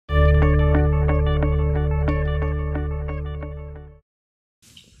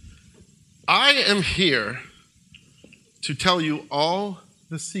I am here to tell you all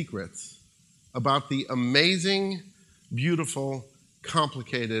the secrets about the amazing, beautiful,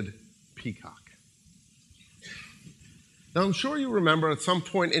 complicated peacock. Now, I'm sure you remember at some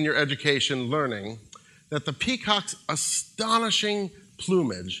point in your education learning that the peacock's astonishing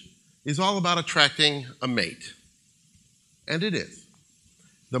plumage is all about attracting a mate. And it is.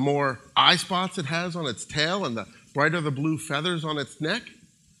 The more eye spots it has on its tail and the brighter the blue feathers on its neck,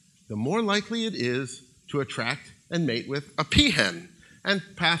 the more likely it is to attract and mate with a peahen and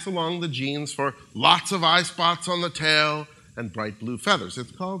pass along the genes for lots of eye spots on the tail and bright blue feathers.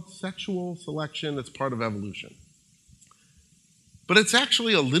 It's called sexual selection. It's part of evolution. But it's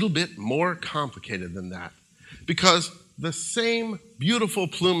actually a little bit more complicated than that, because the same beautiful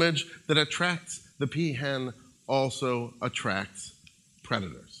plumage that attracts the peahen also attracts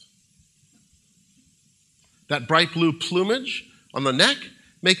predators. That bright blue plumage on the neck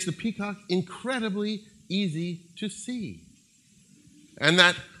makes the peacock incredibly easy to see. And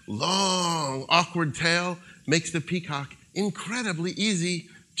that long, awkward tail makes the peacock incredibly easy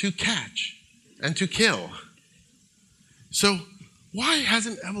to catch and to kill. So why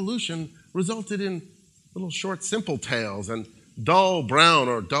hasn't evolution resulted in little short, simple tails and dull brown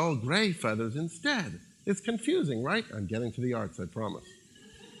or dull gray feathers instead? It's confusing, right? I'm getting to the arts, I promise.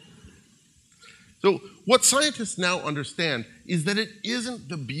 So what scientists now understand is that it isn't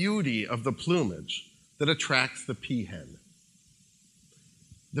the beauty of the plumage that attracts the peahen.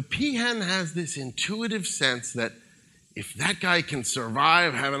 The peahen has this intuitive sense that if that guy can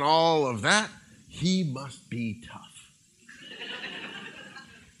survive having all of that, he must be tough.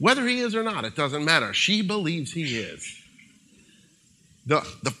 Whether he is or not, it doesn't matter. She believes he is.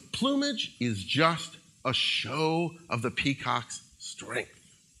 The plumage is just a show of the peacock's strength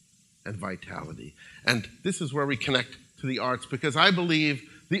and vitality. And this is where we connect to the arts, because I believe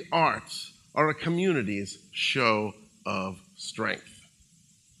the arts are a community's show of strength.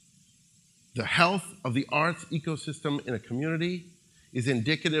 The health of the arts ecosystem in a community is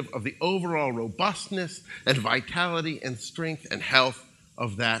indicative of the overall robustness and vitality and strength and health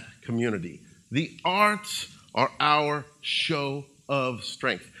of that community. The arts are our show of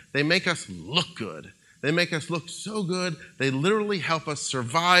strength. They make us look good. They make us look so good, they literally help us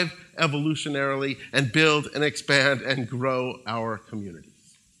survive evolutionarily and build and expand and grow our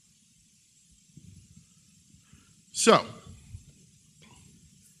communities. So,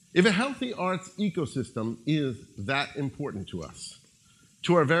 if a healthy arts ecosystem is that important to us,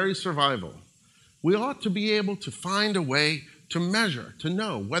 to our very survival, we ought to be able to find a way to measure, to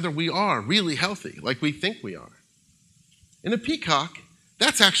know whether we are really healthy, like we think we are. In a peacock,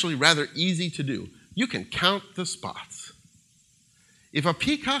 that's actually rather easy to do. You can count the spots. If a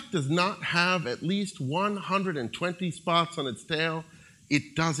peacock does not have at least 120 spots on its tail,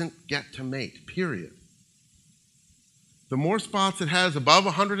 it doesn't get to mate, period. The more spots it has above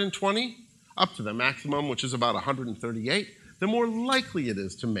 120, up to the maximum, which is about 138, the more likely it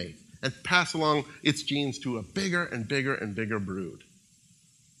is to mate and pass along its genes to a bigger and bigger and bigger brood.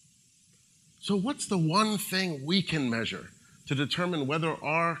 So what's the one thing we can measure to determine whether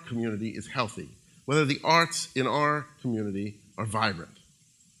our community is healthy, whether the arts in our community are vibrant?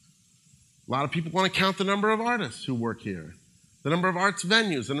 A lot of people want to count the number of artists who work here, the number of arts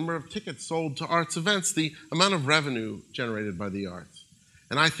venues, the number of tickets sold to arts events, the amount of revenue generated by the arts.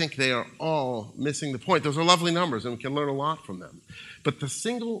 And I think they are all missing the point. Those are lovely numbers, and we can learn a lot from them. But the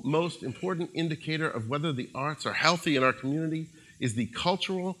single most important indicator of whether the arts are healthy in our community is the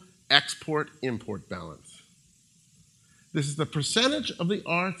cultural export-import balance. This is the percentage of the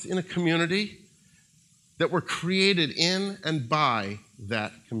arts in a community that were created in and by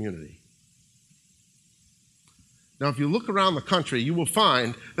that community. Now, if you look around the country, you will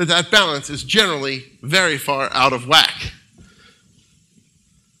find that that balance is generally very far out of whack.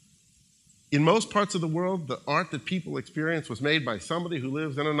 In most parts of the world, the art that people experience was made by somebody who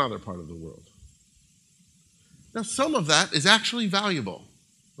lives in another part of the world. Now, some of that is actually valuable,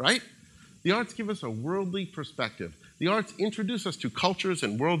 right? The arts give us a worldly perspective. The arts introduce us to cultures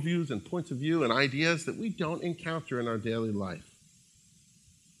and worldviews and points of view and ideas that we don't encounter in our daily life.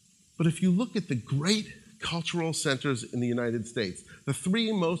 But if you look at the great cultural centers in the United States, the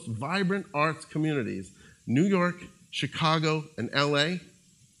three most vibrant arts communities, New York, Chicago, and LA,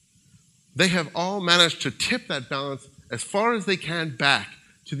 they have all managed to tip that balance as far as they can back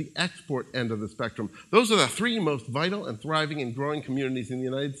to the export end of the spectrum. Those are the three most vital and thriving and growing communities in the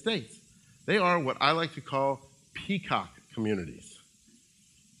United States. They are what I like to call peacock communities.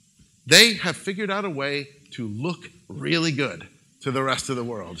 They have figured out a way to look really good to the rest of the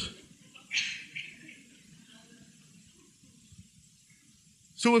world.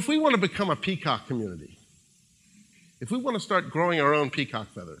 So if we want to become a peacock community, if we want to start growing our own peacock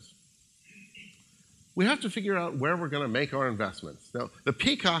feathers, we have to figure out where we're going to make our investments. Now, the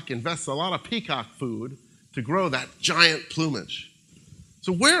peacock invests a lot of peacock food to grow that giant plumage.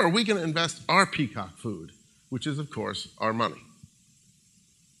 So where are we going to invest our peacock food, which is, of course, our money?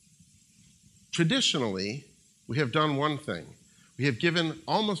 Traditionally, we have done one thing. We have given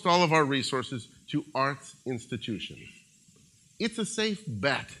almost all of our resources to arts institutions. It's a safe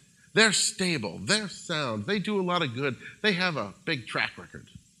bet. They're stable, they're sound, they do a lot of good, they have a big track record.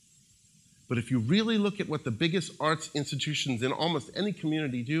 But if you really look at what the biggest arts institutions in almost any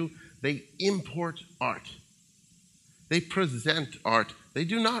community do, they import art. They present art. They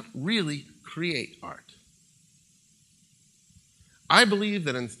do not really create art. I believe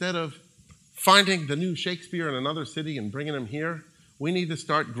that instead of finding the new Shakespeare in another city and bringing him here, we need to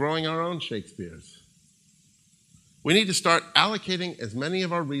start growing our own Shakespeares. We need to start allocating as many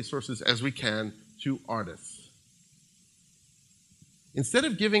of our resources as we can to artists. Instead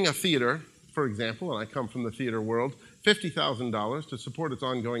of giving a theater, for example, and I come from the theater world, $50,000 to support its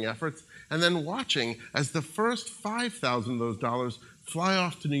ongoing efforts, and then watching as the first $5,000 of those dollars fly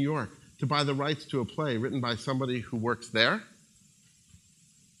off to New York to buy the rights to a play written by somebody who works there,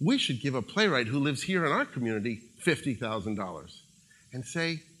 we should give a playwright who lives here in our community $50,000 and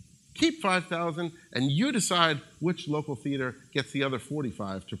say, keep $5,000 and you decide which local theater gets the other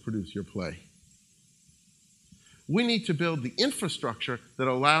 $45,000 to produce your play. We need to build the infrastructure that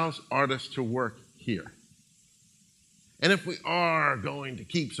allows artists to work here. And if we are going to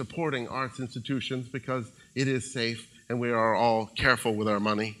keep supporting arts institutions because it is safe and we are all careful with our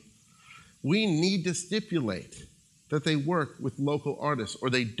money, we need to stipulate that they work with local artists or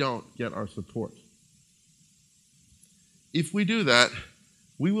they don't get our support. If we do that,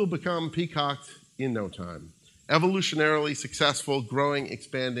 we will become peacocks in no time. Evolutionarily successful, growing,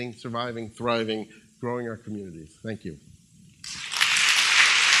 expanding, surviving, thriving, growing our communities. Thank you.